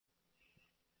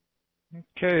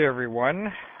Okay,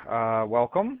 everyone,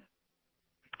 welcome.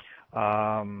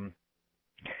 Um,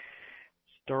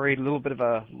 Story, a little bit of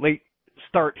a late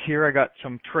start here. I got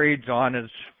some trades on, as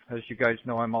you guys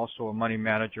know. I'm also a money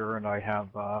manager, and I have.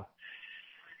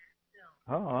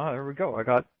 There we go. I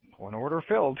got one order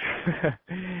filled,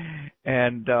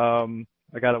 and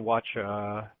I got to watch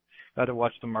the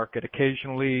market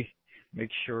occasionally, make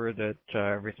sure that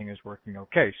everything is working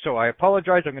okay. So I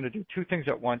apologize. I'm going to do two things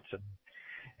at once,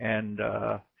 and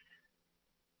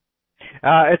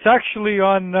it's actually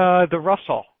on the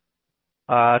Russell.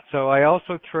 So I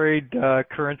also trade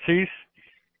currencies.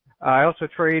 I also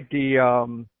trade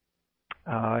the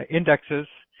indexes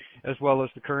as well as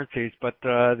the currencies, but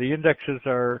the indexes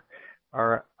are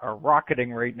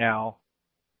rocketing right now,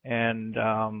 and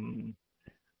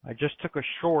I just took a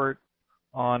short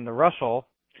on the Russell.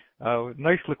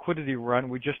 Nice liquidity run.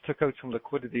 We just took out some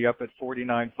liquidity up at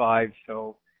 49.5,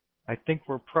 so I think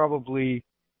we're probably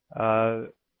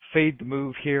fade the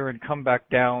move here and come back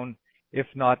down. If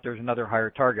not, there's another higher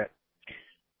target.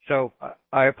 So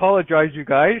I apologize, you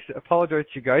guys.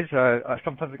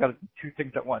 Sometimes I got to do two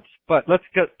things at once. But let's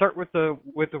start with the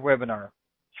webinar.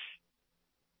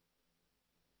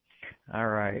 All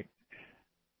right.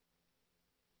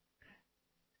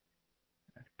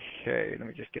 Okay, let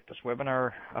me just get this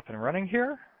webinar up and running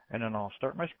here, and then I'll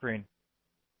start my screen.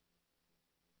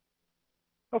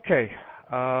 Okay.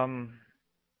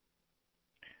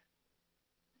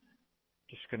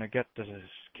 Just going to get this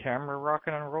camera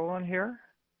rocking and rolling here.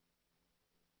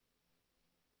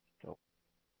 So,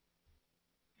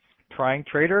 trying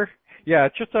trader. Yeah,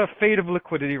 it's just a fade of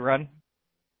liquidity run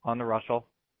on the Russell.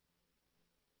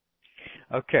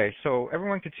 Okay, so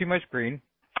everyone can see my screen.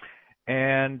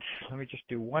 And let me just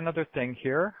do one other thing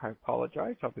here. I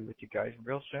apologize. I'll be with you guys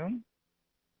real soon.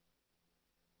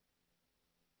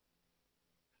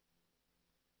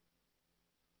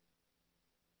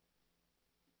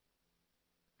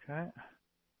 Okay.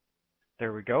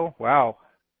 There we go. Wow.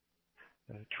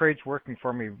 The trade's working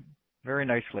for me very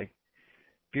nicely.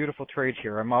 Beautiful trade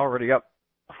here. I'm already up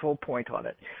a full point on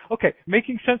it. Okay.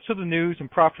 Making sense of the news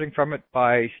and profiting from it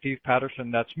by Steve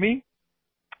Patterson. That's me.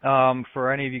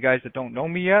 For any of you guys that don't know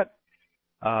me yet,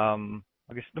 I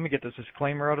guess let me get this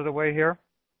disclaimer out of the way here.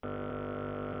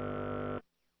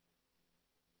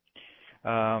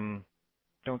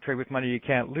 Don't trade with money you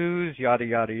can't lose, yada,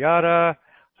 yada, yada.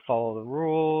 Follow the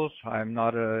rules. I'm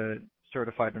not a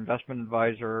certified investment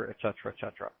advisor, etc.,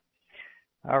 etc.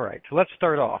 All right, so let's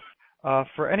start off.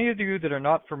 For any of you that are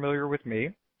not familiar with me,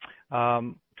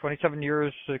 27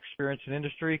 years experience in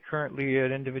industry, currently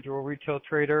an individual retail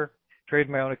trader, trade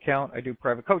my own account, I do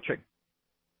private coaching.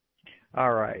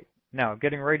 All right, now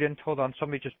getting right into, hold on,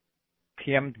 somebody just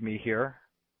PM'd me here.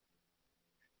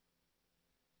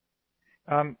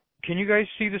 Can you guys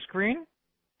see the screen?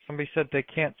 Somebody said they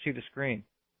can't see the screen.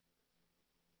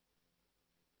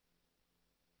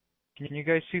 Can you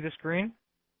guys see the screen?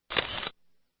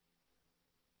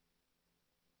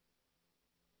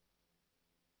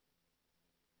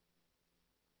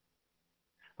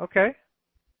 Okay.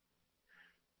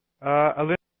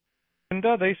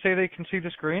 Linda, they say they can see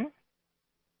the screen.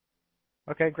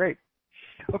 Okay, great.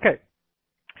 Okay.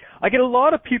 I get a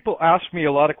lot of people ask me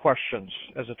a lot of questions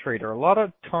as a trader. A lot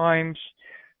of times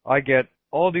I get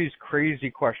all these crazy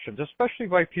questions, especially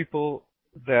by people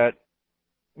that,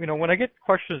 when I get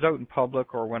questions out in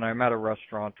public or when I'm at a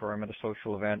restaurant or I'm at a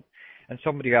social event and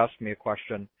somebody asks me a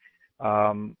question,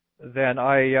 then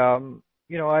I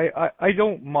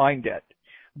don't mind it.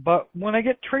 But when I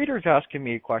get traders asking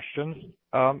me questions,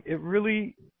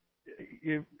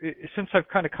 since I've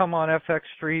kind of come on FX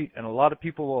Street, and a lot of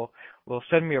people will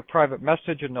send me a private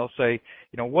message and they'll say,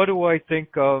 what do I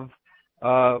think of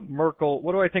Merkel?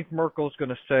 What do I think Merkel's going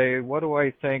to say? What do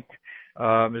I think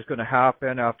is going to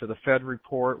happen after the Fed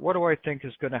report? What do I think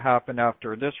is going to happen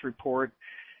after this report?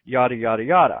 Yada, yada,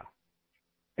 yada.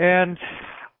 And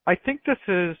I think this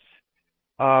is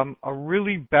a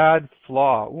really bad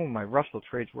flaw. Oh, my Russell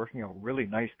trade's working out really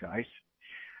nice, guys.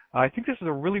 I think this is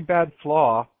a really bad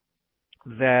flaw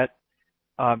that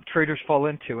traders fall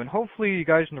into, and hopefully you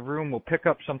guys in the room will pick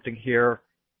up something here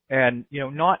and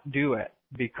not do it,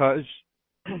 because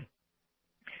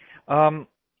I'm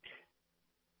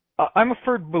a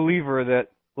firm believer that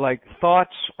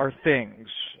thoughts are things.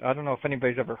 I don't know if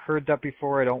anybody's ever heard that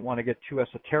before. I don't want to get too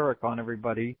esoteric on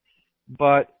everybody,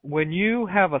 but when you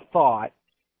have a thought,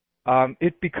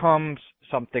 it becomes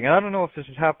something. And I don't know if this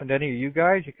has happened to any of you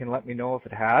guys. You can let me know if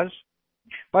it has.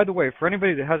 By the way, for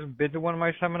anybody that hasn't been to one of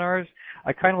my seminars,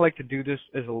 I kind of like to do this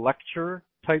as a lecture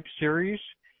type series.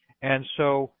 And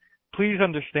so please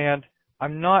understand,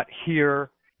 I'm not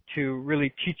here to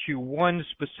really teach you one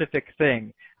specific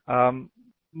thing. I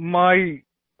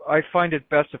find it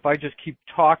best if I just keep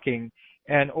talking,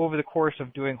 and over the course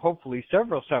of doing hopefully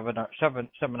several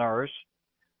seminars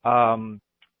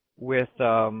with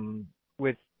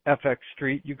FX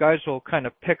Street, you guys will kind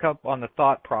of pick up on the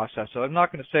thought process. So I'm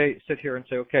not going to sit here and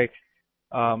say, okay,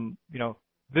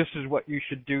 this is what you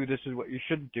should do, this is what you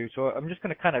shouldn't do. So I'm just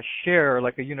going to kind of share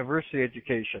like a university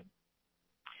education.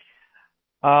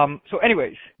 So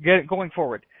anyways, going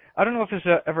forward, I don't know if this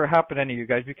ever happened to any of you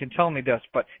guys. You can tell me this,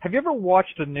 but have you ever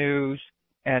watched the news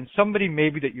and somebody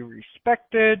maybe that you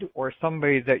respected, or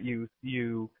somebody that you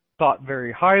thought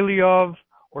very highly of,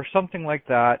 or something like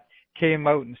that, came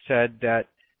out and said that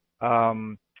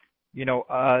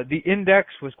the index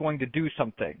was going to do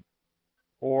something,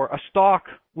 or a stock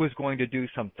was going to do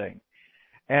something,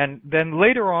 and then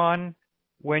later on,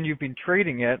 when you've been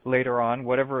trading it, later on,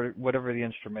 whatever the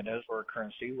instrument is, or a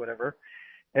currency, whatever,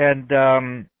 and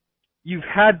you've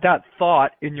had that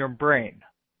thought in your brain,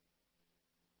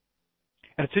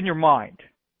 and it's in your mind,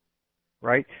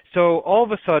 right? So all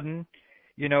of a sudden,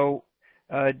 Joe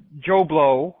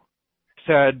Blow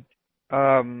said,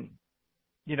 the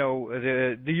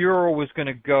euro was going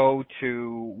to go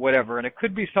to whatever, and it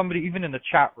could be somebody even in the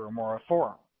chat room or a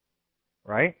forum,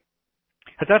 right?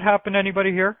 Has that happened to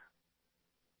anybody here?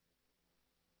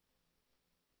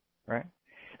 Right?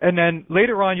 And then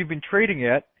later on, you've been trading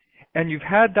it, and you've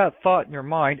had that thought in your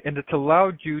mind, and it's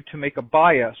allowed you to make a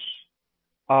bias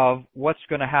of what's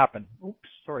going to happen. Oops,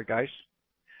 sorry guys.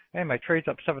 Hey, my trade's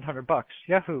up $700.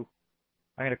 Yahoo!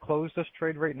 I'm going to close this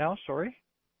trade right now. Sorry.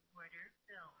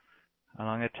 And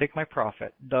I'm going to take my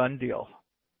profit. Done deal.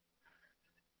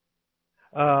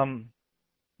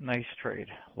 Nice trade.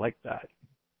 Like that.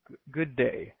 Good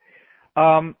day.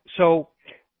 So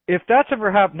if that's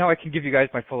ever happened, now I can give you guys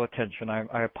my full attention.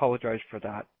 I apologize for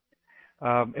that.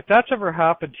 If that's ever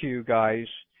happened to you guys,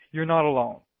 you're not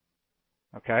alone.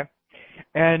 Okay?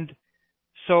 And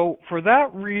so for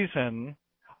that reason,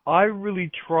 I really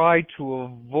try to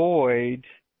avoid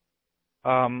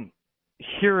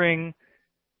hearing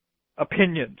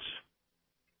opinions.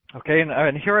 Okay,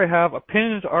 and here I have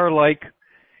opinions are like,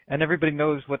 and everybody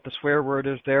knows what the swear word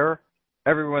is there.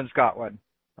 Everyone's got one.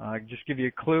 I just give you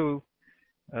a clue.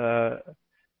 The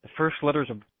first letters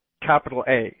of capital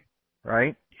A,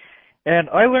 right? And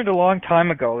I learned a long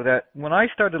time ago that when I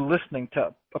started listening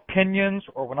to opinions,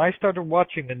 or when I started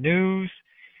watching the news,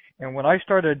 and when I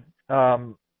started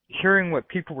hearing what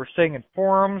people were saying in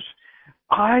forums,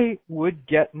 I would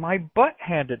get my butt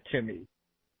handed to me.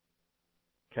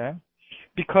 Okay?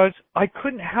 Because I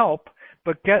couldn't help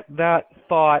but get that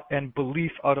thought and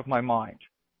belief out of my mind.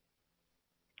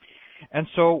 And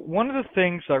so one of the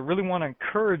things I really want to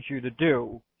encourage you to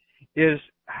do is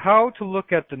how to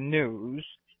look at the news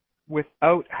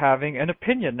without having an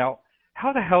opinion. Now,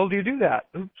 how the hell do you do that?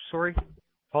 Oops, sorry.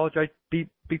 Apologize. Beep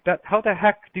that. How the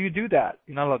heck do you do that?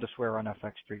 You're not allowed to swear on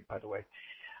FX Street, by the way.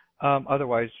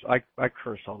 Otherwise, I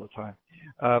curse all the time.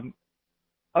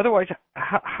 Otherwise,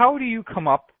 how do you come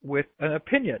up with an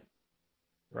opinion,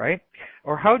 right?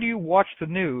 Or how do you watch the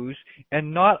news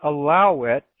and not allow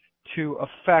it to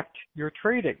affect your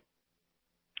trading,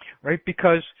 right?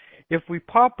 Because if we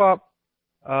pop up,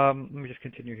 let me just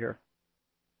continue here.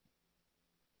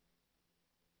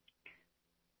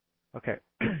 Okay.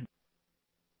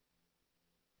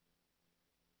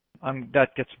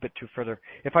 That gets a bit too further.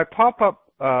 If I pop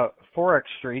up Forex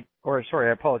Street, or sorry,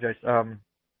 I apologize,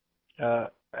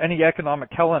 any economic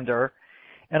calendar,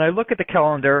 and I look at the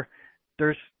calendar,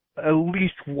 there's at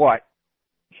least,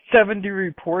 70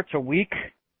 reports a week,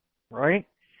 right?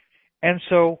 And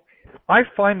so I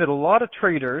find that a lot of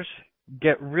traders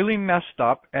get really messed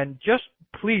up, and just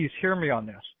please hear me on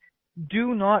this.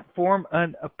 Do not form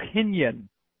an opinion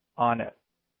on it.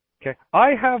 Okay? I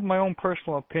have my own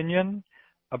personal opinion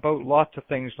about lots of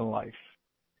things in life.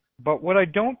 But what I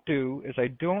don't do is I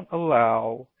don't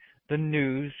allow the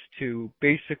news to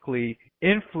basically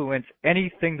influence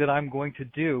anything that I'm going to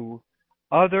do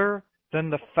other than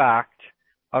the fact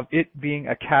of it being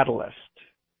a catalyst.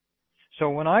 So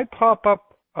when I pop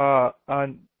up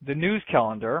on the news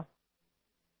calendar,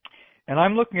 and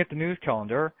I'm looking at the news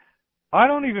calendar, I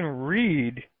don't even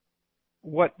read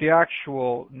what the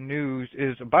actual news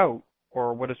is about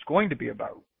or what it's going to be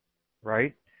about,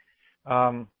 right?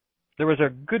 There was a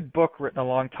good book written a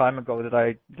long time ago that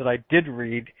I did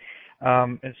read,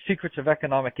 Secrets of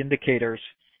Economic Indicators,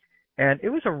 and it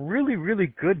was a really,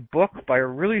 really good book by a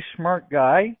really smart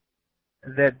guy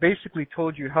that basically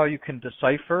told you how you can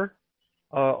decipher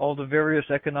all the various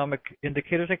economic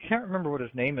indicators. I can't remember what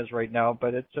his name is right now,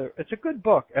 but it's a good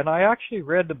book, and I actually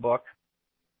read the book,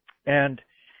 and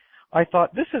I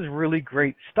thought this is really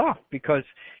great stuff because,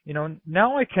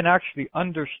 now I can actually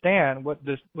understand what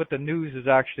the news is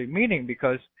actually meaning,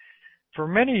 because for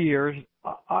many years,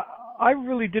 I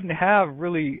really didn't have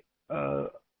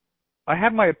I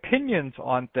had my opinions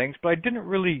on things, but I didn't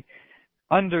really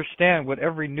understand what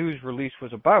every news release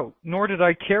was about, nor did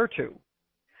I care to.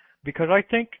 Because I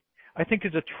think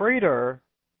as a trader,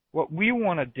 what we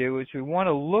want to do is we want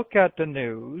to look at the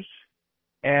news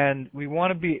and we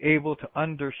want to be able to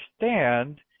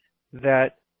understand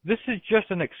that this is just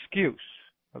an excuse,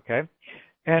 okay?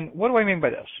 And what do I mean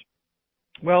by this?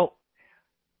 Well,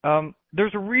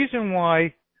 there's a reason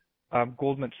why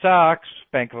Goldman Sachs,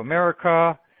 Bank of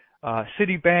America,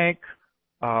 Citibank,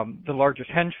 the largest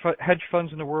hedge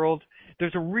funds in the world,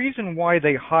 there's a reason why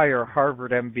they hire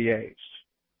Harvard MBAs,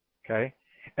 okay?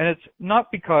 And it's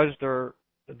not because they're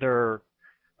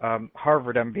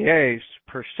Harvard MBAs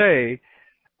per se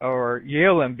or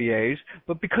Yale MBAs,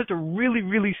 but because they're really,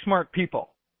 really smart people,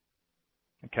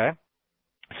 okay?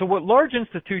 So what large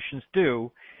institutions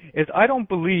do is, I don't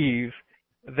believe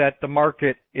that the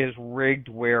market is rigged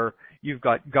where you've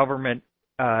got government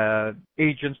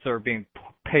agents that are being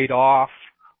paid off,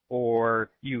 or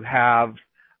you have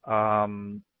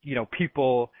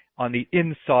people on the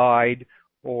inside,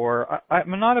 or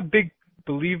I'm not a big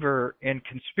believer in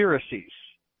conspiracies,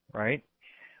 right?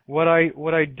 What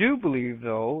I do believe,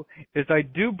 though, is I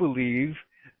do believe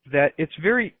that it's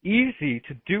very easy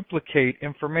to duplicate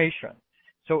information.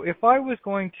 So if I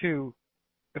wanted to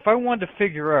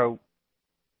figure out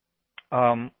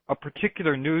a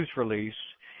particular news release,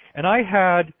 and I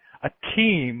had a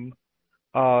team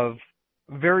of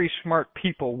very smart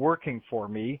people working for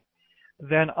me,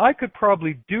 then I could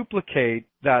probably duplicate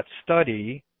that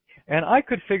study and I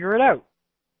could figure it out.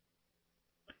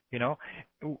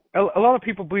 A lot of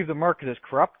people believe the market is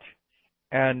corrupt,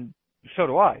 and so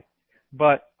do I.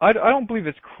 But I don't believe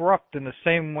it's corrupt in the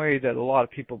same way that a lot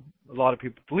of people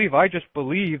believe. I just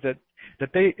believe that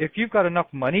if you've got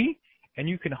enough money and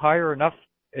you can hire enough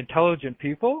intelligent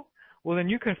people, well, then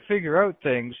you can figure out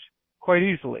things quite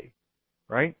easily,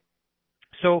 right?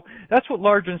 So that's what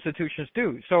large institutions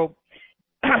do. So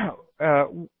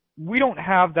we don't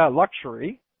have that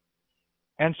luxury,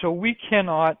 and so we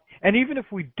cannot. And even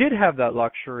if we did have that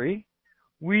luxury,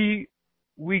 we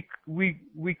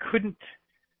couldn't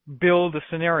build a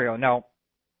scenario. Now,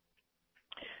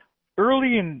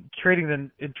 early in trading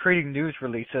news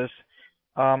releases,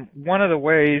 one of the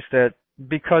ways that,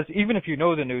 because even if you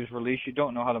know the news release, you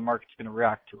don't know how the market's going to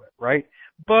react to it, right?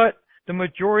 But the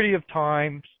majority of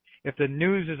times, if the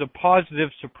news is a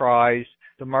positive surprise,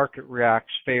 the market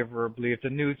reacts favorably. If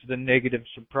the news is a negative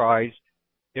surprise,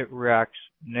 it reacts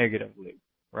negatively,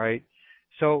 right?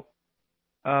 So,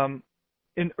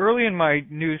 early in my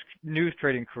news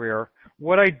trading career,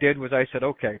 what I did was I said,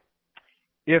 okay,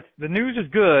 if the news is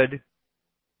good,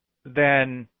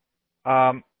 then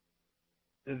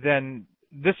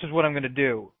this is what I'm going to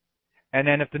do. And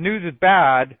then if the news is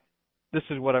bad, this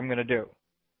is what I'm going to do,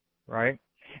 right?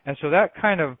 And so that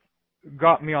kind of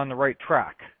got me on the right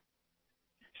track.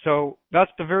 So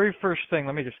that's the very first thing.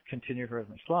 Let me just continue here with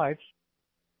my slides.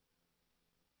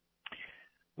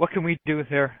 What can we do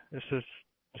here? This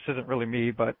isn't really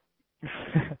me, but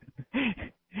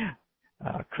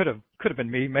could have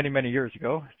been me many years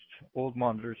ago. It's old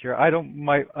monitors here. I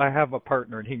have a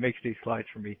partner and he makes these slides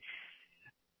for me.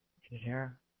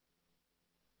 Here.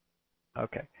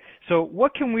 Okay. So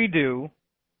what can we do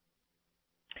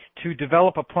to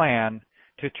develop a plan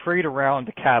to trade around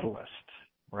the catalyst,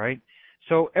 right?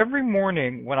 So every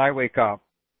morning when I wake up,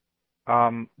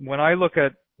 when I look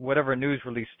at whatever news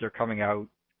releases are coming out,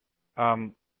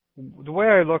 the way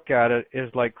I look at it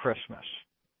is like Christmas.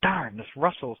 Darn, this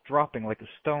Russell's dropping like a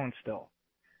stone still.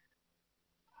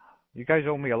 You guys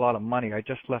owe me a lot of money. I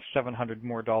just left $700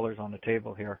 more on the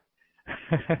table here.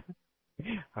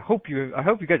 I hope you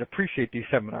guys appreciate these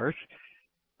seminars.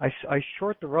 I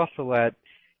short the Russell at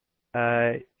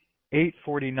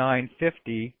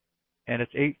 849.50, and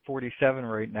it's 847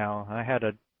 right now. I had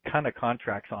a ton of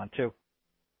contracts on too.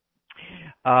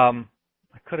 I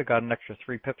could have got an extra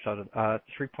 3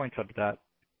 points out of that.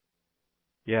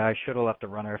 Yeah, I should have left a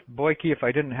runner. Boyke, if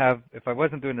I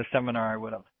wasn't doing the seminar, I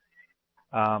would have.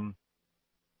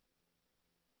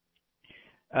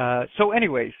 So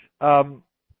anyways,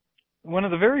 one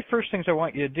of the very first things I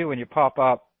want you to do when you pop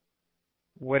up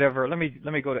whatever, let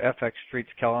me go to FX Street's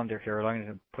calendar here. I'm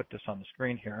going to put this on the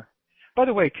screen here. By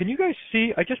the way, can you guys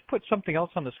see, I just put something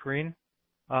else on the screen.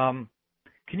 Can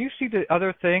you see the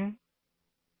other thing?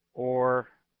 Or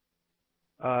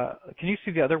can you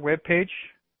see the other web page?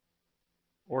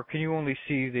 Or can you only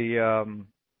see the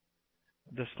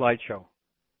slideshow?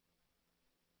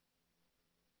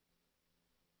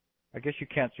 I guess you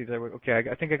can't see that. Okay,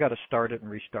 I think I got to start it and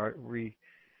restart it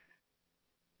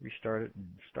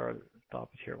and stop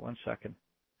it here. 1 second.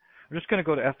 I'm just going to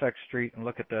go to FX Street and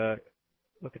look at the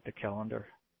calendar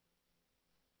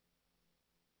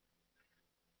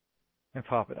and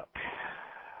pop it up.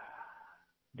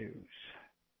 News.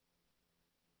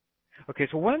 Okay,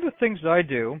 so one of the things that I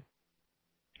do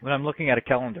when I'm looking at a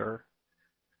calendar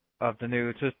of the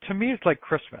news is, to me, it's like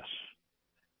Christmas,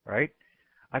 right?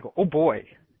 I go, oh boy,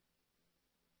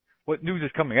 what news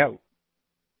is coming out?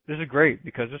 This is great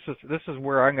because this is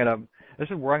where I'm gonna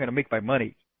make my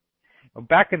money.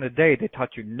 Back in the day, they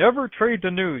taught you never trade the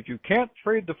news. You can't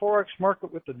trade the Forex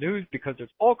market with the news because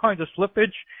there's all kinds of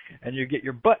slippage and you get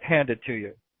your butt handed to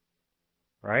you,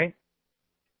 right?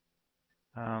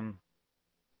 Let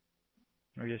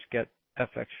me just get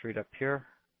FX Street up here.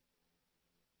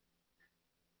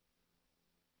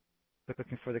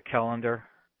 Looking for the calendar.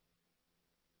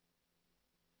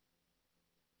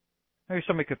 Maybe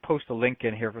somebody could post a link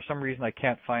in here. For some reason, I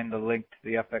can't find the link to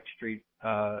the FX Street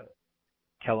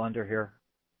calendar here.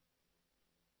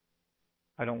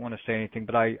 I don't want to say anything,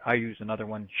 but I use another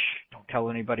one. Shh, don't tell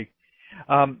anybody.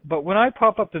 But when I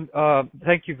pop up the,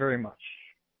 thank you very much,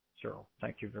 Cyril.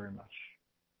 Thank you very much.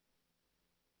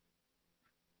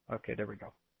 Okay, there we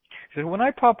go. So when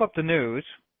I pop up the news,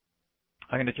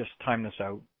 I'm going to just time this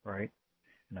out, right?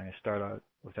 And I'm going to start out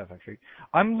with FX Street.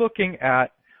 I'm looking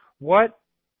at what's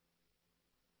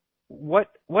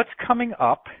coming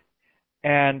up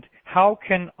and how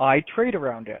can I trade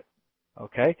around it.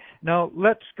 Okay, now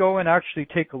let's go and actually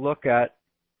take a look at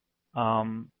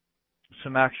some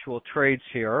actual trades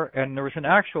here. And there was an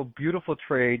actual beautiful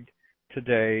trade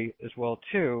today as well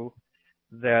too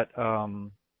that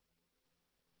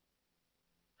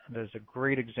there's a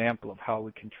great example of how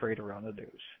we can trade around the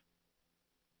news.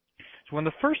 So one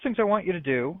of the first things I want you to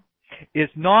do is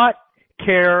not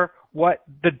care what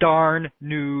the darn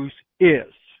news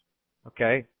is.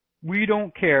 Okay? We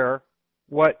don't care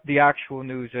what the actual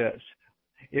news is.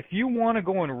 If you want to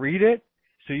go and read it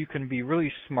so you can be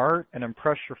really smart and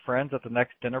impress your friends at the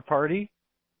next dinner party,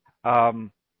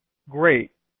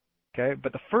 great. Okay?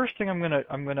 But the first thing I'm gonna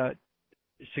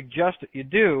suggest that you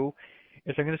do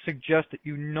is I'm going to suggest that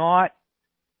you not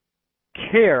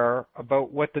care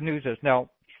about what the news is.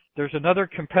 Now, there's another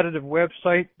competitive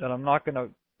website that I'm not going to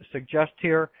suggest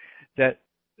here that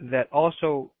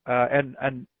also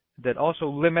and that also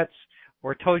limits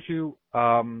or tells you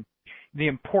the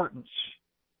importance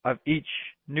of each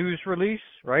news release,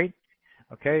 right?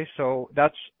 Okay, so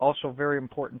that's also very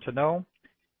important to know.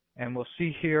 And we'll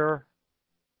see here.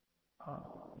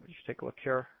 Let me just take a look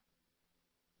here.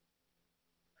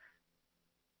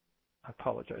 I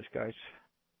apologize, guys.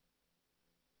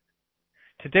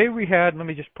 Today we had, let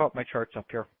me just pop my charts up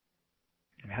here.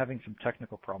 I'm having some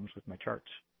technical problems with my charts.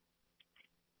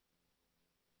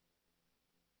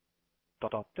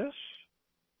 Stop this.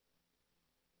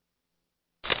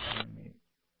 Let me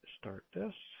start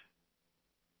this.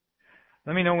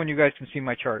 Let me know when you guys can see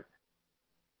my chart.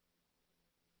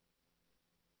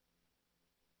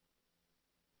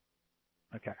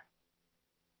 Okay.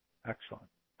 Excellent.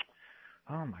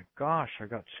 Oh my gosh, I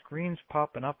got screens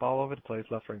popping up all over the place,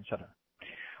 left, right, and center.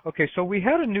 Okay, so we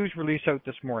had a news release out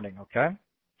this morning, okay?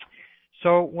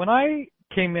 So when I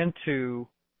came into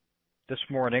this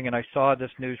morning and I saw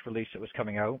this news release that was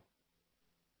coming out,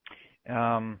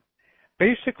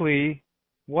 basically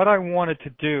what I wanted to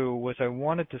do was I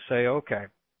wanted to say, okay,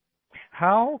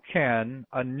 how can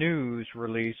a news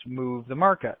release move the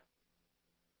market?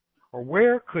 Or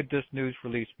where could this news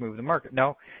release move the market?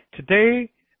 Now, today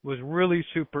was really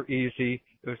super easy.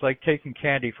 It was like taking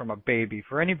candy from a baby.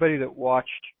 For anybody that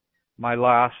watched my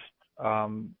last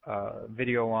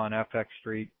video on FX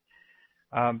Street,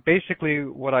 basically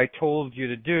what I told you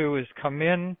to do is come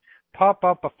in, pop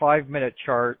up a 5-minute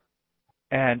chart,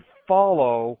 and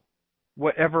follow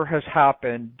whatever has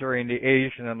happened during the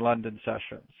Asian and London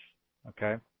sessions.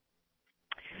 Okay?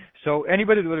 So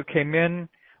anybody that would have came in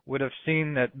would have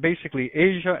seen that basically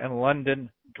Asia and London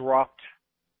dropped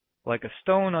like a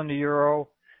stone on the euro.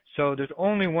 So there's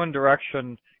only one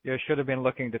direction you should have been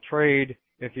looking to trade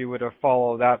if you would have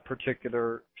followed that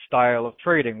particular style of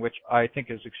trading, which I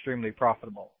think is extremely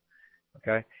profitable.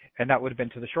 Okay, and that would have been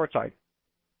to the short side.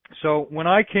 So when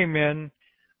I came in,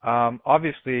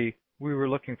 obviously we were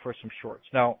looking for some shorts.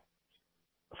 Now,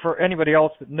 for anybody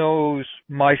else that knows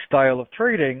my style of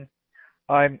trading,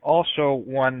 I'm also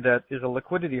one that is a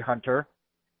liquidity hunter.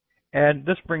 And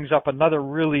this brings up another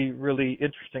really, really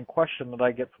interesting question that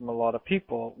I get from a lot of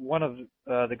people. One of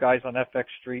the guys on FX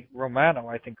Street, Romano,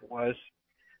 I think it was.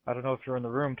 I don't know if you're in the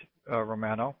room,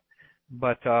 Romano,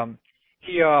 but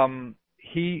he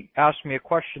he asked me a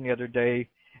question the other day,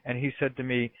 and he said to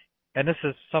me, and this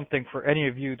is something for any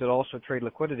of you that also trade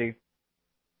liquidity.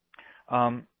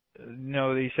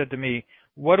 He said to me,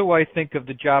 what do I think of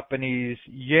the Japanese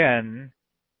yen?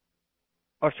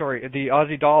 Oh, sorry, the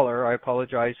Aussie dollar, I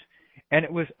apologize. And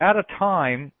it was at a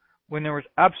time when there was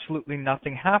absolutely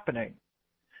nothing happening.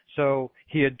 So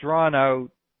he had drawn out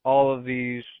all of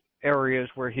these areas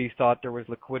where he thought there was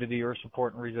liquidity or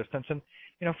support and resistance. And,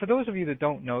 for those of you that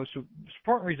don't know, so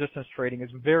support and resistance trading is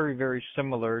very, very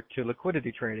similar to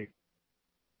liquidity trading.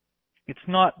 It's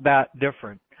not that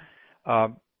different,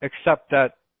 except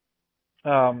that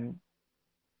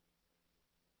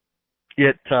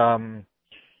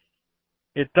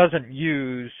it doesn't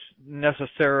use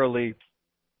necessarily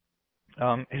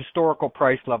historical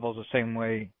price levels the same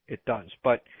way it does.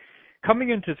 But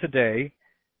coming into today,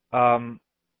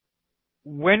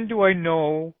 when do I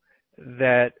know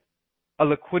that a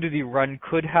liquidity run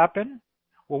could happen?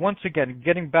 Well, once again,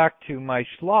 getting back to my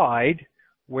slide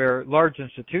where large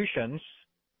institutions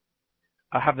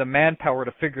have the manpower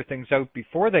to figure things out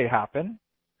before they happen,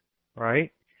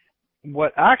 right?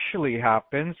 What actually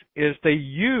happens is they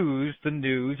use the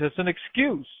news as an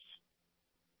excuse.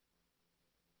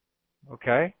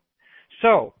 Okay?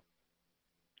 So,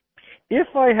 if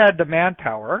I had the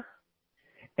manpower,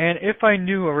 and if I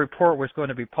knew a report was going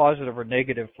to be positive or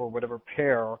negative for whatever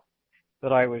pair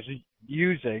that I was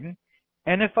using,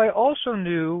 and if I also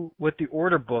knew what the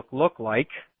order book looked like,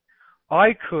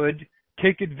 I could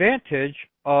take advantage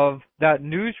of that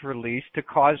news release to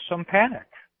cause some panic.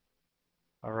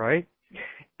 All right?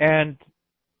 And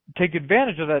take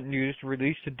advantage of that news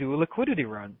release to do a liquidity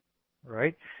run.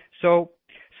 Right? So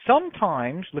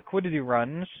sometimes liquidity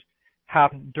runs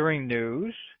happen during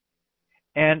news,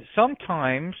 and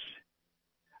sometimes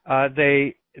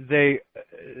they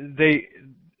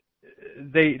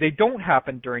don't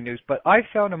happen during news. But I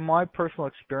found in my personal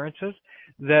experiences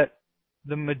that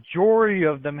the majority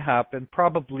of them happen,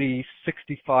 probably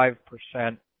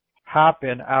 65%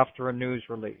 happen after a news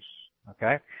release.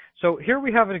 Okay, so here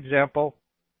we have an example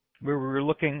where we were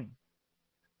looking.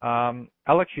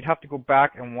 Alex, you'd have to go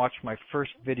back and watch my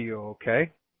first video.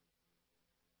 Okay.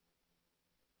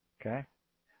 Okay.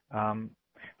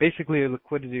 Basically, a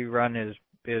liquidity run is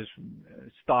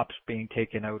stops being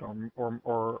taken out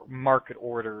or market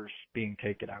orders being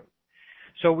taken out.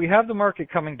 So we have the market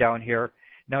coming down here.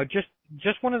 Now, just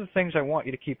one of the things I want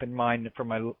you to keep in mind from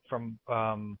my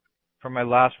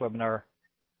last webinar.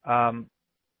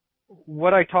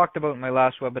 What I talked about in my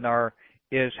last webinar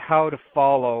is how to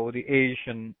follow the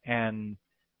Asian and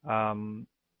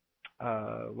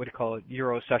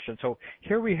Euro session. So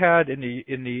here we had in the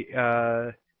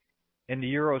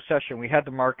Euro session, we had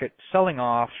the market selling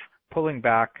off, pulling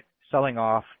back, selling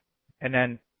off, and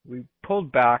then we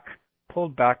pulled back,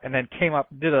 and then came up,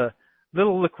 did a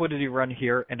little liquidity run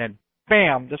here, and then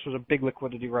bam, this was a big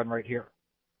liquidity run right here.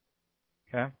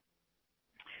 Okay.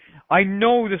 I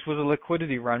know this was a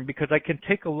liquidity run because I can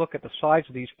take a look at the size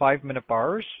of these 5-minute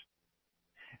bars,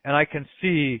 and I can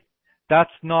see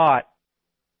that's not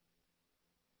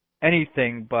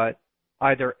anything but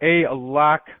either a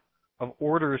lack of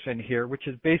orders in here, which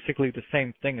is basically the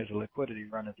same thing as a liquidity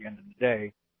run at the end of the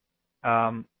day,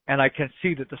 and I can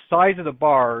see that the size of the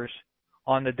bars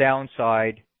on the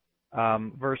downside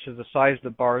versus the size of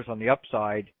the bars on the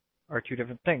upside are two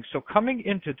different things. So coming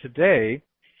into today,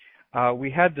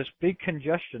 we had this big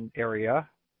congestion area,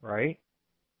 right,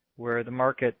 where the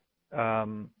market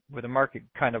kind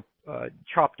of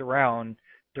chopped around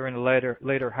during the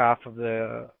later half of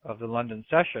the London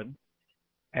session,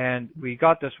 and we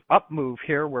got this up move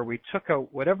here where we took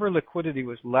out whatever liquidity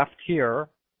was left here,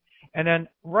 and then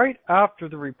right after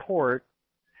the report,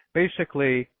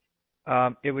 basically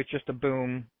it was just a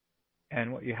boom,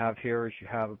 and what you have here is you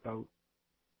have about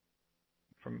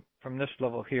from this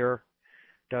level here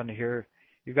down to here,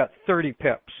 you've got 30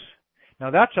 pips.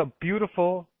 Now that's a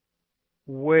beautiful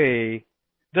way,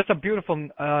 that's a beautiful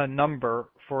number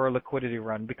for a liquidity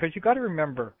run, because you got to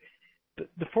remember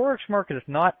the Forex market is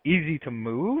not easy to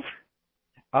move.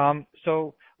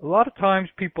 So a lot of times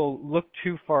people look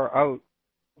too far out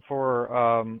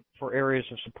for areas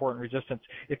of support and resistance.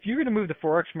 If you're going to move the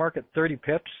Forex market 30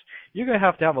 pips, you're going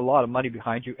to have a lot of money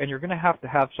behind you, and you're going to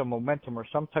have some momentum or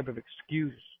some type of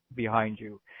excuse behind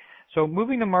you. So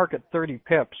moving the market 30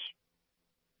 pips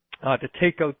to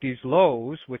take out these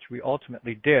lows, which we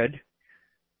ultimately did,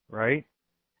 right?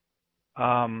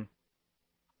 Then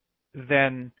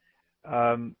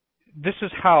this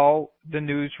is how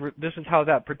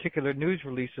that particular news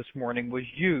release this morning was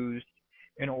used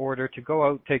in order to go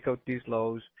out, take out these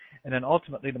lows, and then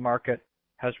ultimately the market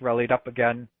has rallied up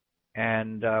again,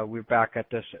 and we're back at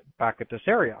this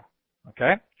area.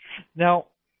 Okay. Now,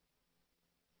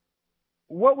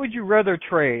 what would you rather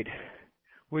trade?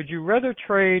 Would you rather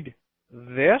trade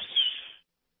this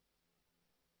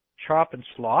chop and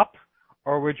slop,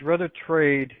 or would you rather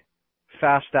trade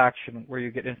fast action where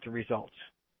you get instant results?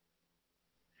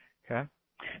 Okay.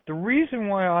 The reason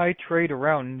why I trade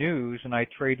around news and I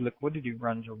trade liquidity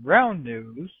runs around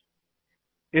news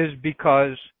is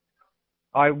because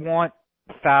I want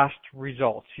fast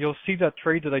results. You'll see that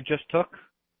trade that I just took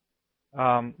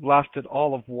lasted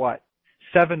all of what?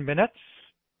 7 minutes?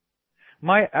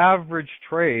 My average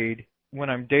trade when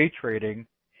I'm day trading,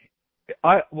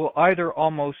 I will either I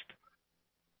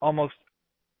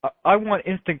want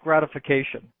instant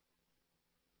gratification.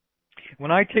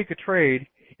 When I take a trade,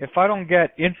 if I don't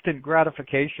get instant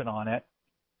gratification on it,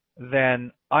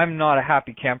 then I'm not a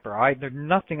happy camper. There's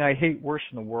nothing I hate worse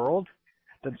in the world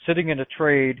than sitting in a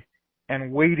trade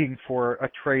and waiting for a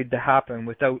trade to happen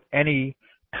without any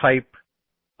type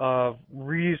of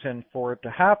reason for it to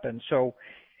happen. So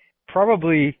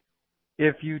probably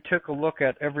if you took a look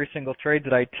at every single trade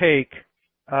that I take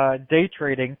day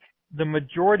trading, the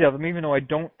majority of them, even though I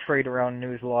don't trade around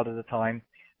news a lot of the time,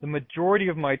 the majority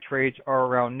of my trades are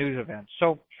around news events.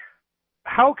 So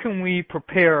how can we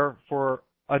prepare for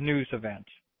a news event?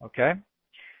 Okay,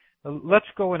 let's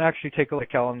go and actually take a look at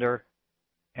the calendar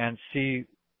and see,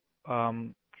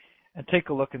 and take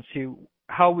a look and see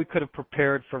how we could have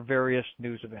prepared for various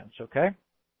news events. Okay,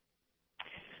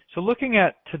 so looking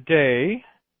at today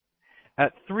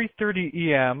at 3:30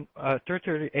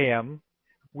 a.m.,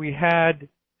 we had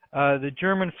the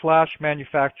German flash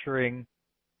manufacturing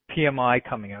PMI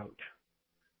coming out,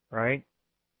 right?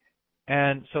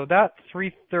 And so that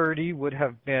 3:30 would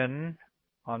have been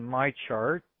on my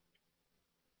chart.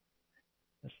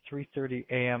 It's 3:30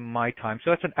 a.m. my time.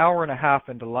 So that's an hour and a half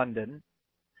into London.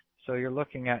 So you're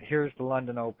looking at, here's the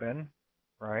London Open,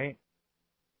 right?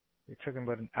 You're talking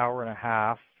about an hour and a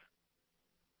half.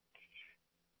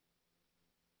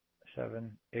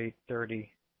 7, 8:30,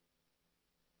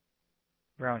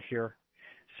 around here.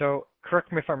 So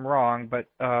correct me if I'm wrong, but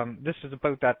this is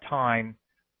about that time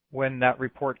when that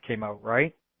report came out,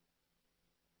 right?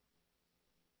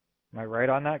 Am I right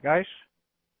on that, guys?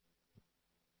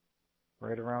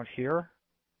 Right around here.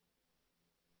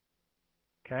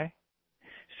 Okay.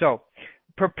 So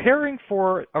preparing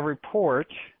for a report,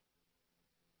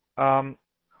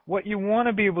 what you want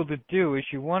to be able to do is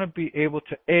you want to be able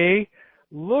to,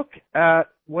 look at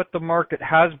what the market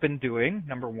has been doing,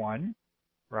 number one,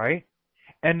 right?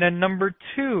 And then number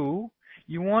two,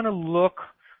 you want to look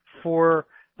for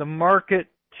the market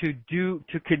to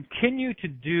continue to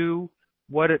do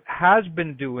what it has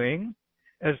been doing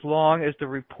as long as the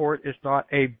report is not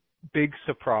a big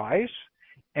surprise.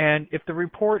 And if the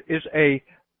report is a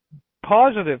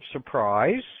positive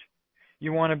surprise,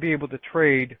 you want to be able to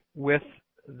trade with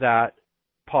that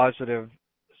positive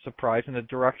surprise in the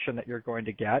direction that you're going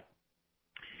to get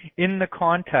in the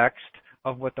context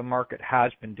of what the market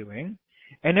has been doing.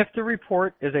 And if the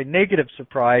report is a negative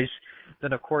surprise,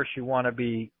 then of course you want to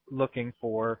be looking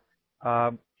for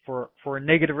a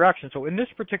negative reaction. So in this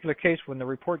particular case, when the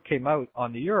report came out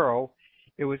on the euro,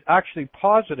 it was actually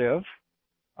positive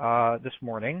this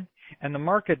morning, and the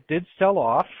market did sell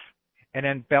off and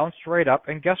then bounced right up.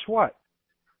 And guess what?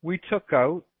 We took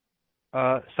out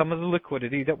some of the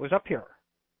liquidity that was up here.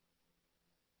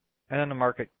 And then the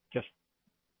market just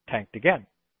tanked again,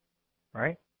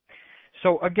 right?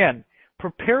 So again,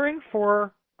 preparing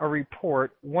for a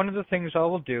report, one of the things I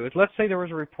will do is, let's say there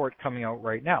was a report coming out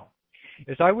right now,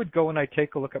 is I would go and I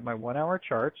take a look at my 1 hour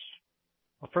charts.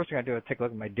 Well, first thing I do is take a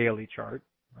look at my daily chart,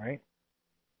 right?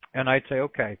 And I'd say,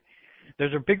 okay,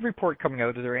 there's a big report coming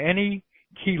out. Are there any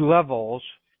key levels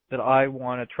that I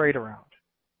want to trade around,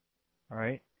 all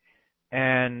right?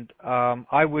 And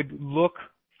I would look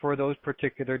for those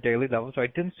particular daily levels. So I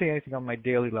didn't see anything on my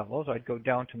daily levels. I'd go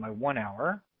down to my 1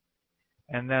 hour,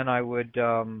 and then I would,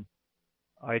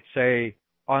 I'd say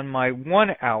on my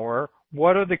 1 hour,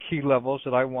 what are the key levels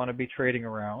that I want to be trading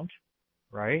around,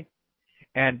 right?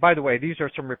 And by the way, these are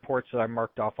some reports that I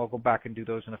marked off. I'll go back and do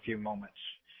those in a few moments,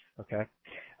 okay?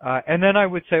 And then I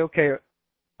would say, okay,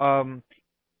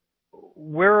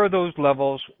 where are those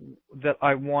levels that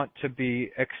I want to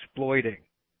be exploiting,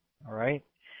 all right?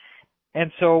 And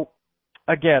so,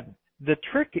 again, the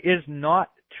trick is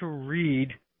not to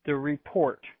read the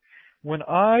report. When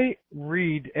I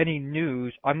read any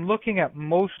news, I'm looking at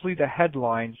mostly the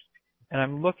headlines, and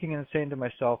I'm looking and saying to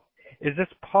myself, is this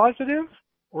positive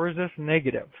or is this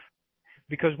negative?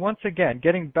 Because once again,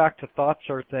 getting back to thoughts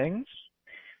are things,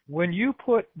 when you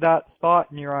put that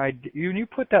thought in your idea, when you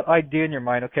put that idea in your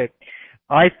mind, okay,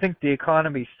 I think the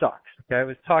economy sucks. Okay, I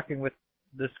was talking with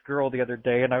this girl the other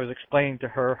day, and I was explaining to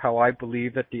her how I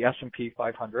believe that the S&P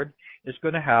 500 is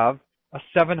going to have a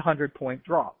 700-point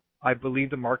drop. I believe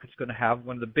the market's going to have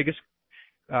one of the biggest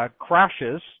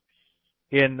crashes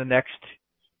in the next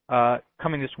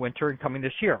coming this winter and coming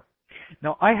this year.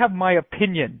 Now, I have my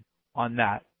opinion on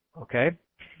that, okay?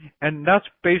 And that's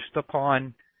based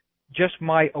upon just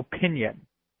my opinion,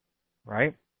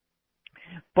 right?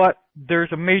 But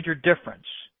there's a major difference,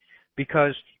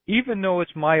 because even though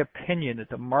it's my opinion that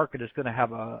the market is going to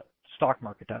have a stock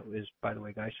market, that is, by the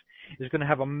way, guys, is going to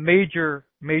have a major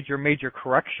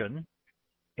correction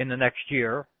in the next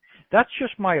year, that's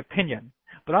just my opinion.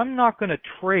 But I'm not going to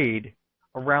trade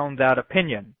around that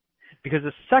opinion, because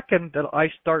the second that I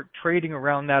start trading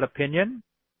around that opinion,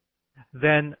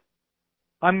 then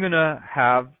I'm going to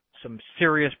have some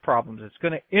serious problems. It's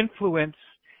going to influence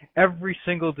every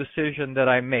single decision that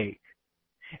I make.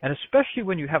 And especially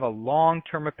when you have a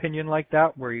long-term opinion like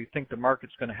that, where you think the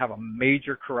market's going to have a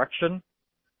major correction.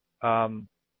 And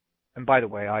by the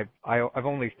way, I've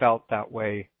only felt that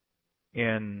way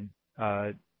in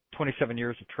 27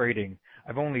 years of trading.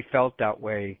 I've only felt that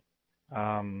way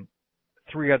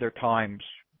 3 other times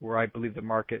where I believe the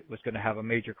market was going to have a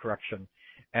major correction.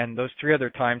 And those 3 other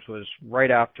times was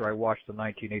right after I watched the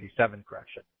 1987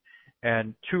 correction.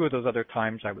 And 2 of those other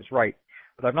times I was right.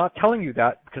 But I'm not telling you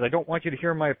that because I don't want you to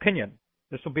hear my opinion.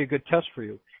 This will be a good test for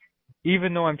you.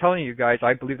 Even though I'm telling you guys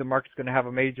I believe the market's going to have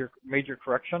a major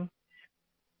correction,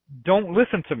 don't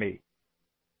listen to me.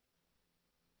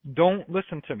 Don't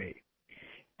listen to me.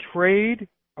 Trade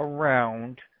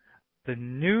around the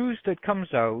news that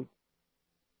comes out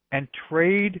and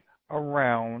trade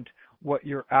around what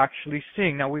you're actually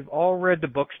seeing. Now, we've all read the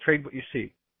books, Trade What You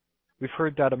See. We've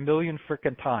heard that a million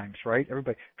frickin' times, right?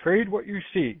 Everybody, trade what you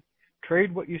see.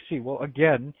 Trade what you see. Well,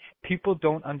 again, people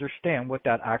don't understand what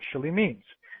that actually means.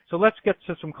 So let's get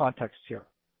to some context here.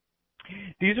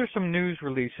 These are some news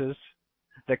releases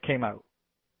that came out.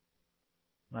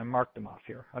 I marked them off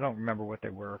here. I don't remember what they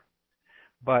were.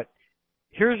 But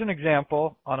here's an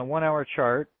example on a 1-hour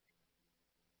chart,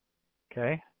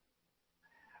 okay,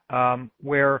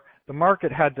 where the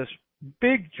market had this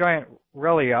big, giant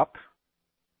rally up,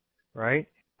 right,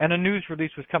 and a news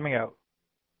release was coming out,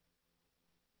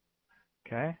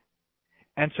 okay?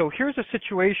 And so here's a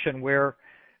situation where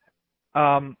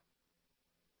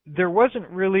there wasn't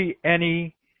really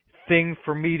anything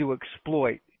for me to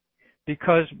exploit,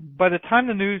 because by the time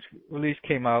the news release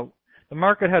came out, the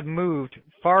market had moved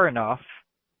far enough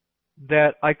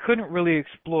that I couldn't really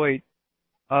exploit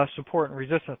a support and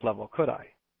resistance level, could I?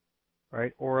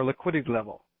 Right? Or a liquidity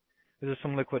level. There's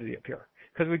some liquidity up here.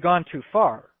 Because we'd gone too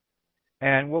far.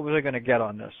 And what was I going to get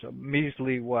on this? A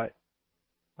measly what?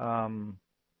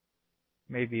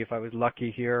 Maybe if I was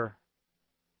lucky here,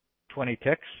 20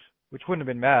 ticks, which wouldn't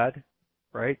have been bad,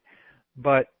 right?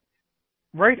 But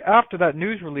right after that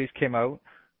news release came out,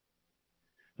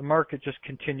 the market just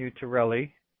continued to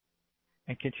rally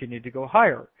and continued to go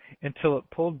higher until it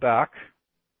pulled back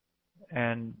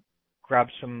and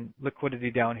grabbed some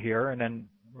liquidity down here and then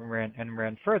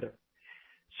ran further.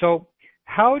 So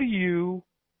how do you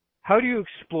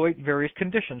exploit various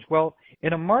conditions? Well,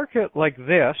 in a market like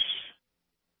this,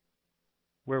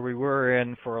 where we were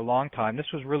in for a long time,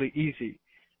 this was really easy.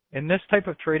 In this type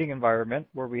of trading environment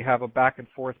where we have a back and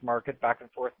forth market,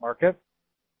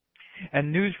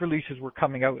 and news releases were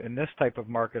coming out in this type of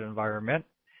market environment,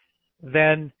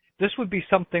 then this would be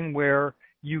something where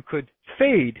you could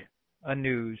fade a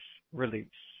news release,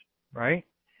 right?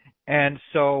 And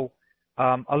so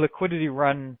a liquidity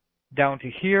run down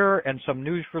to here and some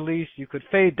news release, you could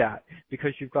fade that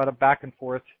because you've got a back and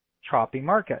forth choppy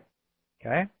market,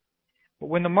 okay? But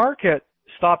when the market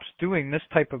stops doing this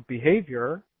type of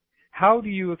behavior, how do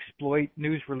you exploit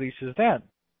news releases then,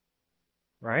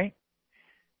 right?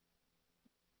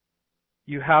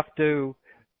 You have to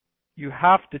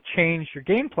change your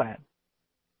game plan,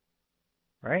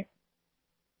 right?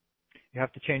 You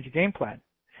have to change your game plan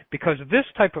because this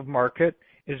type of market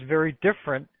is very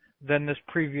different than this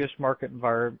previous market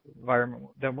environment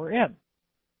that we're in.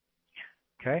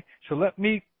 Okay, so let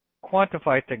me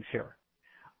quantify things here.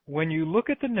 When you look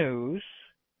at the news,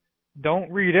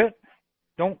 don't read it,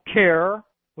 don't care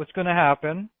what's going to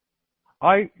happen.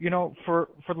 For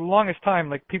the longest time,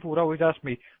 like people would always ask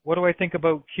me, what do I think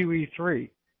about QE3?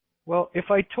 Well, if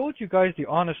I told you guys the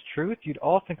honest truth, you'd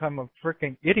all think I'm a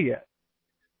freaking idiot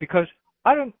because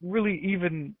I don't really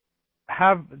even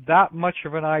have that much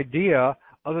of an idea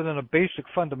other than a basic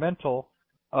fundamental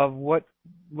of what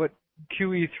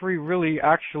QE3 really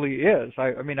actually is.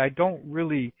 I mean, I don't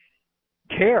really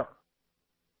care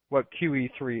what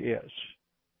QE3 is,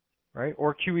 right?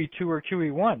 Or QE2 or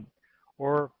QE1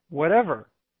 or whatever.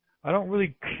 I don't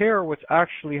really care what's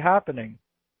actually happening.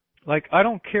 Like, I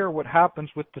don't care what happens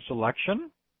with this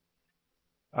election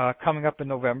coming up in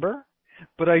November,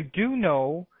 but I do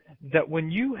know that when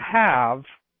you have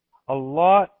a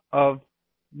lot of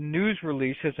news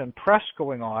releases and press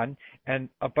going on and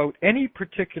about any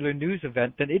particular news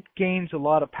event, then it gains a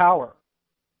lot of power.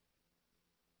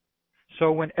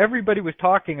 So when everybody was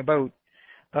talking about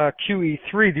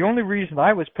QE3, the only reason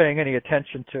I was paying any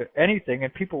attention to anything,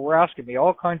 and people were asking me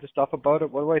all kinds of stuff about it,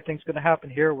 what do I think is going to happen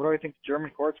here? What do I think the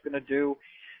German court's going to do?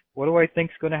 What do I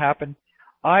think is going to happen?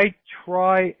 I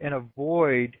try and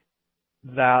avoid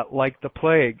that like the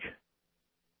plague,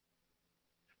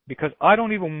 because I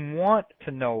don't even want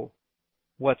to know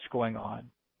what's going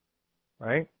on,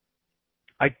 right?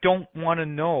 I don't want to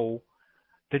know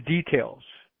the details,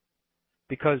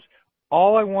 because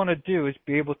all I want to do is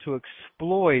be able to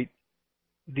exploit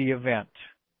the event,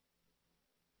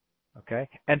 okay?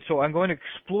 And so I'm going to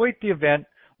exploit the event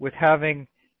with having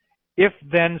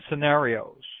if-then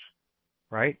scenarios,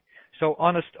 right? So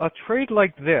on a trade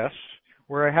like this,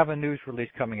 where I have a news release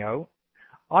coming out,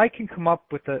 I can come up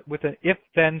with an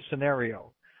if-then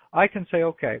scenario. I can say,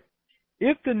 okay,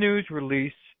 if the news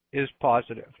release is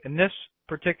positive in this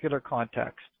particular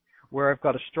context, where I've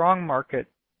got a strong market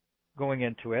going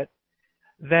into it,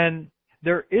 then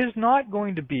there is not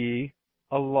going to be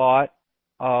a lot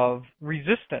of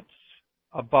resistance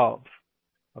above,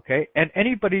 okay? And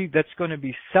anybody that's going to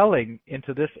be selling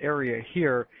into this area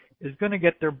here is going to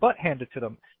get their butt handed to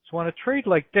them. So on a trade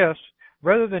like this,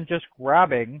 rather than just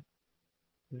grabbing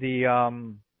the,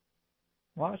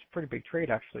 well, it's a pretty big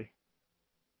trade actually.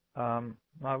 No,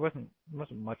 it wasn't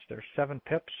much there. 7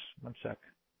 pips. One sec.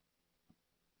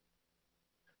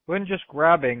 Wasn't just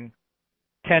grabbing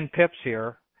 10 pips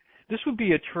here. This would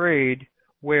be a trade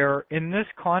where, in this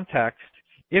context,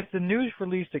 if the news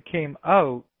release that came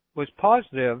out was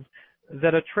positive,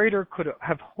 that a trader could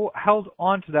have held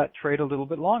on to that trade a little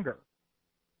bit longer.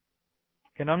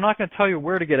 And I'm not going to tell you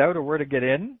where to get out or where to get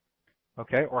in,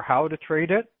 okay, or how to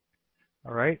trade it,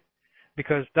 all right,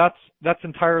 because that's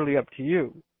entirely up to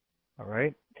you, all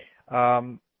right.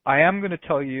 I am going to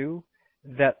tell you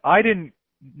that I didn't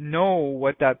know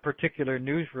what that particular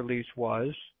news release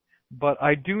was, but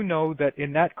I do know that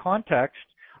in that context,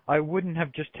 I wouldn't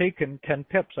have just taken 10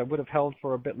 pips. I would have held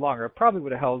for a bit longer. I probably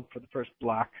would have held for the first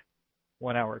black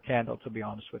 1 hour candle, to be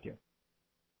honest with you.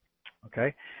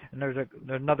 Okay, and there's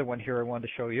another one here I wanted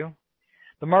to show you.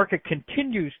 The market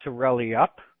continues to rally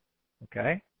up,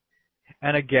 okay,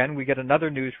 and again, we get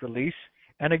another news release,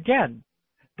 and again,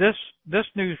 this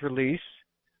news release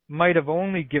might have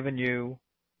only given you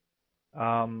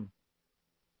 29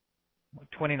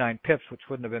 pips, which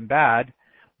wouldn't have been bad,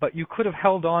 but you could have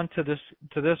held on to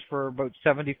this for about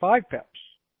 75 pips,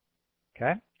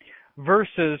 okay?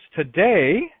 Versus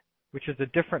today, which is a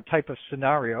different type of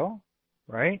scenario,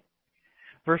 right?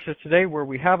 Versus today, where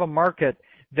we have a market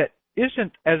that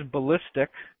isn't as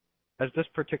ballistic as this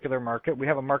particular market. We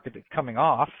have a market that's coming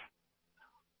off.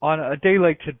 On a day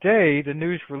like today, the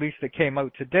news release that came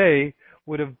out today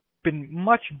would have been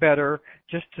much better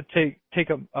just to take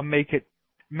a make it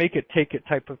take it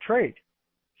type of trade.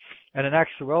 And in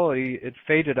actuality, it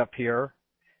faded up here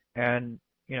and,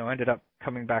 ended up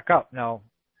coming back up. Now,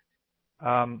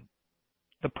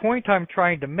 the point I'm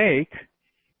trying to make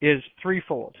is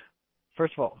threefold.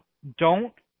 First of all,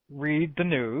 don't read the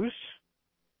news,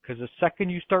 because the second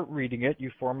you start reading it,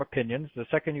 you form opinions. The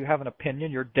second you have an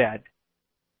opinion, you're dead.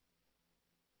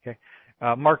 Okay.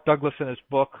 Mark Douglas in his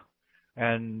book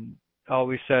and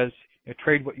always says,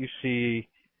 trade what you see,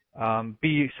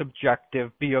 be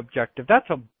subjective, be objective. That's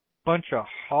a bunch of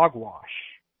hogwash.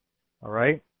 All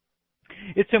right?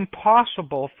 It's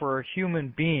impossible for a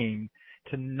human being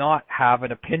to not have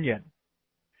an opinion.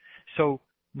 So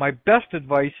my best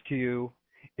advice to you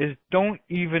is don't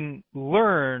even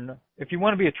learn. If you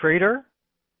want to be a trader,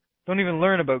 don't even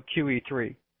learn about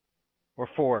QE3 or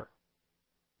 4.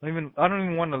 I don't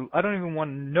even want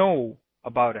to know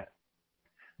about it,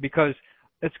 because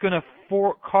it's going to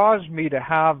cause me to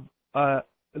have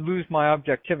lose my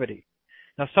objectivity.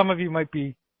 Now, some of you might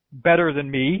be better than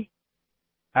me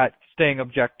at staying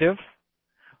objective,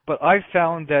 but I've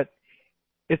found that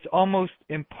it's almost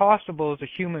impossible as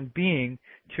a human being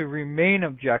to remain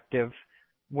objective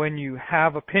when you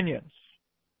have opinions.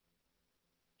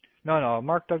 No,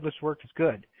 Mark Douglas' work is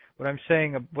good. What I'm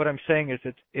saying is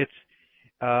it's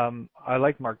I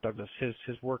like Mark Douglas.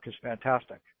 His work is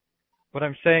fantastic. What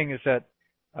I'm saying is that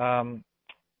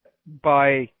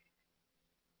by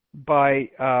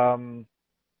I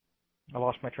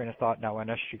lost my train of thought now,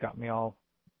 Anish. You got me all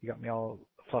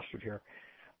flustered here.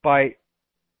 By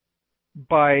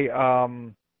by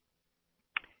um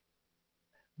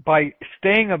by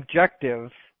staying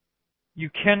objective, you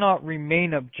cannot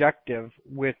remain objective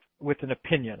with an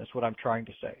opinion, is what I'm trying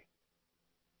to say.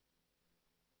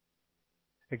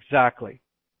 Exactly.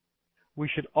 We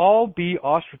should all be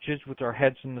ostriches with our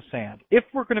heads in the sand if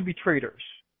we're going to be traders.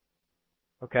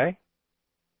 Okay?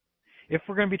 If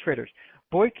we're going to be traders.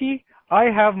 Boyke, I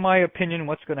have my opinion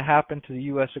what's going to happen to the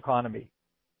U.S. economy.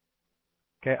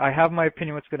 Okay? I have my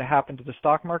opinion what's going to happen to the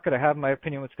stock market. I have my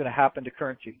opinion what's going to happen to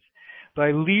currencies. But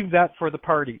I leave that for the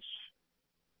parties.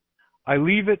 I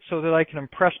leave it so that I can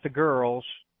impress the girls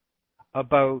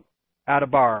about at a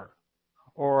bar,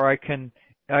 or I can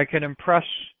impress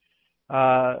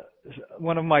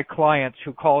one of my clients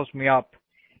who calls me up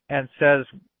and says,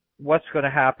 "What's going to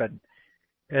happen?"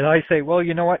 And I say, "Well,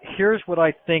 you know what? Here's what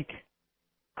I think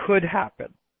could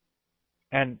happen,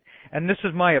 and this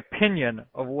is my opinion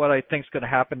of what I think is going to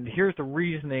happen. Here's the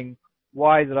reasoning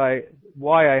why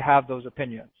I have those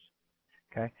opinions."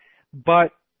 Okay,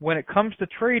 but when it comes to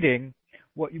trading,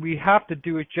 what we have to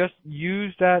do is just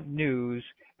use that news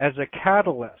as a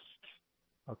catalyst.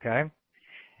 Okay,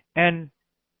 and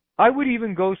I would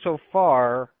even go so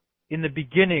far in the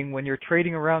beginning when you're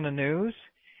trading around the news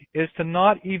is to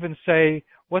not even say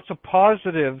what's a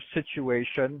positive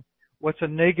situation, what's a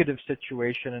negative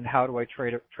situation, and how do I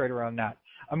trade around that.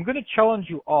 I'm going to challenge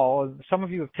you all. Some of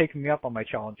you have taken me up on my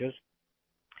challenges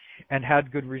and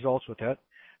had good results with it.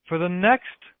 For the next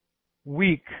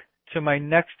week to my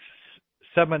next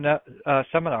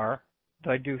seminar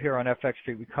that I do here on FX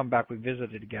Street, we come back, we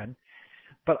visit it again.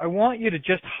 But I want you to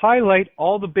just highlight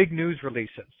all the big news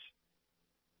releases.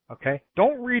 Okay?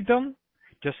 Don't read them.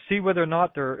 Just see whether or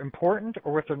not they're important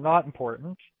or if they're not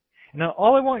important. And then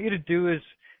all I want you to do is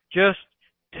just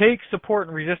take support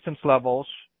and resistance levels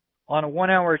on a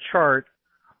 1-hour chart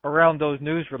around those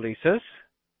news releases.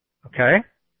 Okay?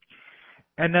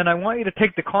 And then I want you to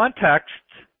take the context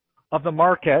of the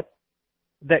market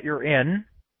that you're in,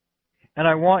 and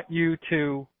I want you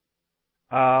to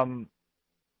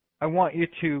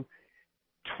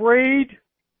trade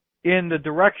in the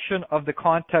direction of the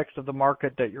context of the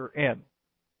market that you're in.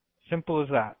 Simple as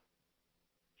that.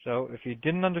 So if you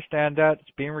didn't understand that,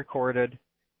 it's being recorded,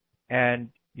 and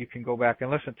you can go back and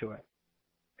listen to it.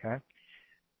 Okay?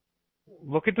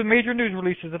 Look at the major news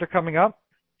releases that are coming up.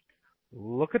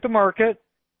 Look at the market.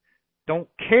 Don't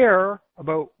care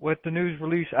about what the news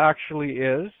release actually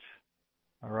is.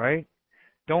 All right?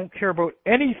 Don't care about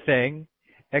anything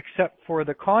except for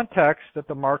the context that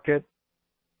the market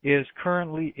is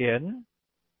currently in,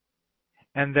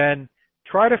 and then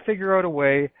try to figure out a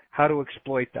way how to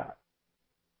exploit that.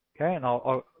 Okay, and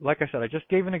I'll like I said, I just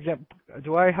gave an example.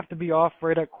 Do I have to be off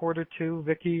right at 1:45,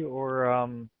 Vicky, or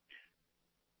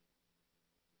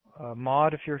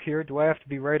Maud, if you're here? Do I have to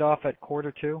be right off at 1:45?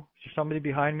 Is there somebody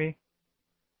behind me?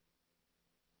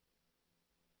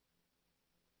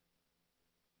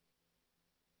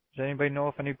 Does anybody know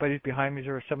if anybody's behind me? Is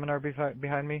there a seminar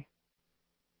behind me?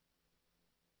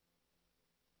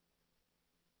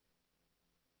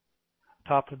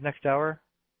 Top of the next hour?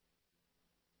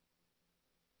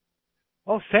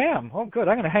 Oh, Sam. Oh, good.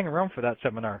 I'm going to hang around for that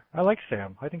seminar. I like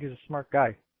Sam. I think he's a smart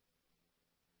guy.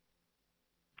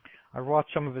 I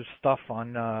watched some of his stuff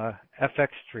on FX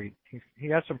Street. He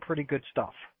has some pretty good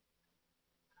stuff.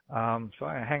 So I'm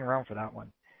going to hang around for that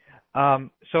one.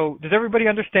 So does everybody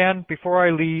understand, before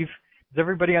I leave, does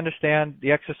everybody understand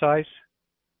the exercise?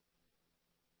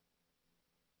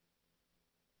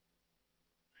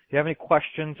 Do you have any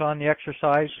questions on the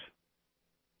exercise?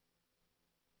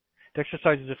 The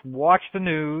exercise is just watch the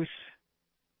news,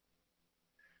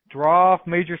 draw off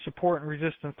major support and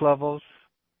resistance levels,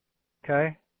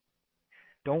 okay?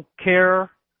 Don't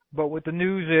care about what the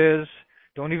news is.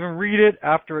 Don't even read it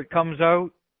after it comes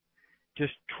out.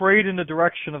 Just trade in the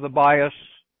direction of the bias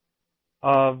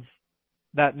of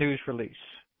that news release.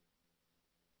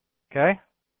 Okay?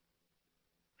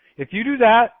 If you do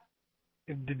that,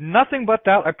 if you did nothing but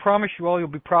that, I promise you all you'll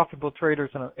be profitable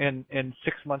traders in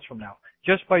 6 months from now.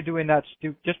 Just by doing that,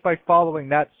 just by following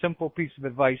that simple piece of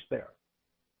advice there.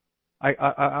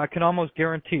 I can almost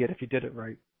guarantee it if you did it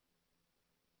right.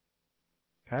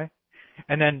 Okay?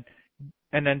 And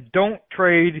then don't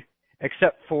trade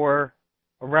except for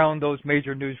around those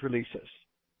major news releases.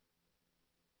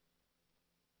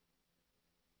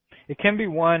 It can be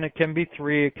 1, it can be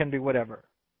 3, it can be whatever.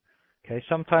 Okay,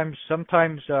 sometimes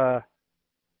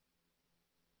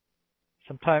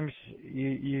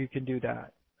you can do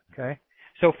that. Okay,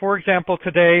 So for example,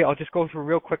 today, I'll just go through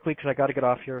real quickly because I got to get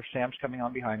off here. Sam's coming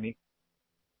on behind me.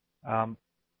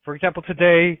 For example,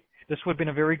 today, this would have been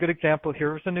a very good example.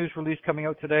 Here's the news release coming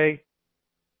out today.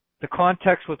 The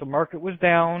context was the market was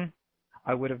down.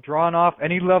 I would have drawn off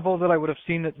any level that I would have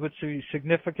seen that would be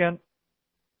significant.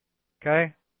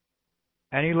 Okay?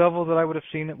 Any level that I would have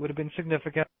seen that would have been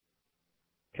significant.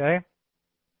 Okay?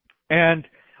 And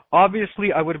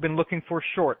obviously, I would have been looking for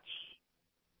shorts.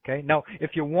 Okay? Now,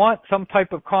 if you want some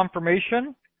type of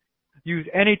confirmation, use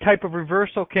any type of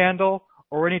reversal candle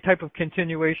or any type of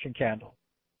continuation candle.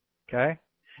 Okay?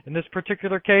 In this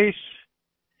particular case,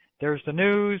 there's the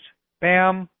news.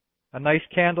 Bam. A nice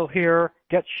candle here.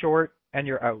 Get short, and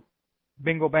you're out.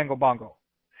 Bingo, bango, bongo.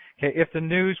 Okay? If the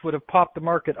news would have popped the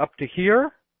market up to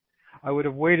here, I would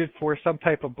have waited for some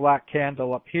type of black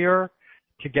candle up here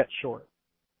to get short.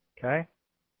 Okay?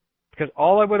 Because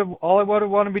all I would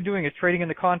want to be doing is trading in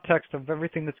the context of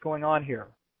everything that's going on here.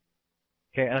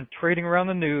 Okay, and I'm trading around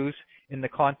the news in the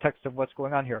context of what's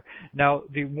going on here. Now,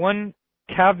 the one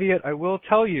caveat I will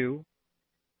tell you,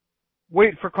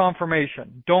 wait for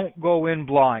confirmation. Don't go in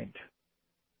blind.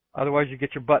 Otherwise, you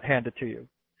get your butt handed to you.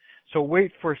 So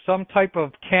wait for some type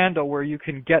of candle where you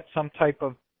can get some type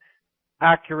of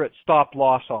accurate stop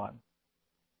loss on.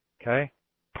 Okay?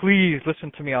 Please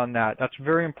listen to me on that. That's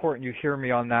very important you hear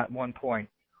me on that one point.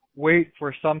 Wait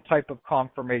for some type of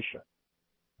confirmation.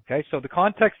 Okay, so the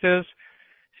context is,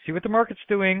 see what the market's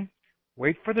doing,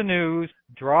 wait for the news,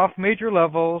 draw off major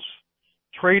levels,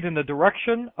 trade in the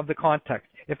direction of the context.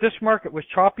 If this market was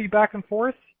choppy back and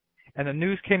forth, and the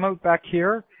news came out back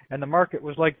here, and the market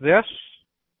was like this,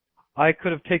 I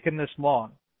could have taken this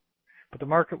long. But the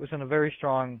market was in a very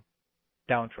strong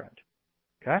downtrend.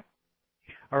 Okay?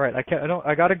 All right,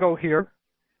 I got to go here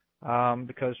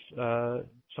because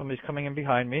somebody's coming in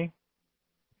behind me.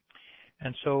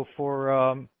 And so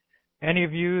for any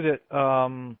of you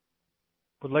that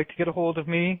would like to get a hold of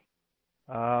me,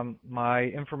 my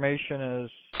information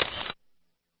is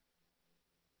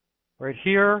right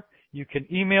here. You can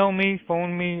email me,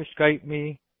 phone me, or Skype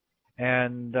me,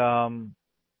 and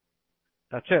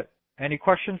that's it. Any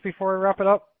questions before I wrap it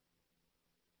up?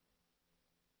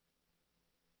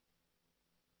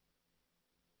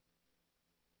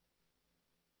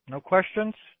 No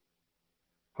questions?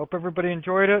 Hope everybody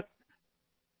enjoyed it.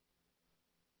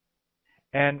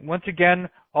 And once again,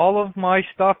 all of my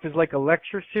stuff is like a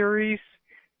lecture series.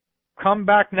 Come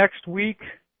back next week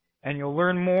and you'll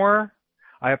learn more.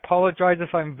 I apologize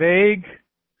if I'm vague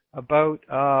about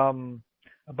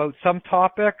some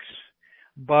topics,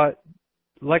 but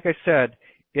like I said,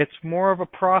 it's more of a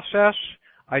process.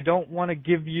 I don't want to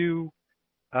give you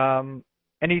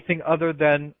anything other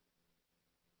than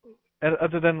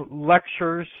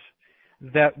lectures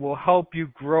that will help you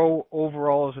grow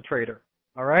overall as a trader.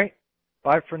 All right?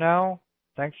 Bye for now.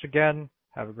 Thanks again.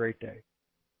 Have a great day.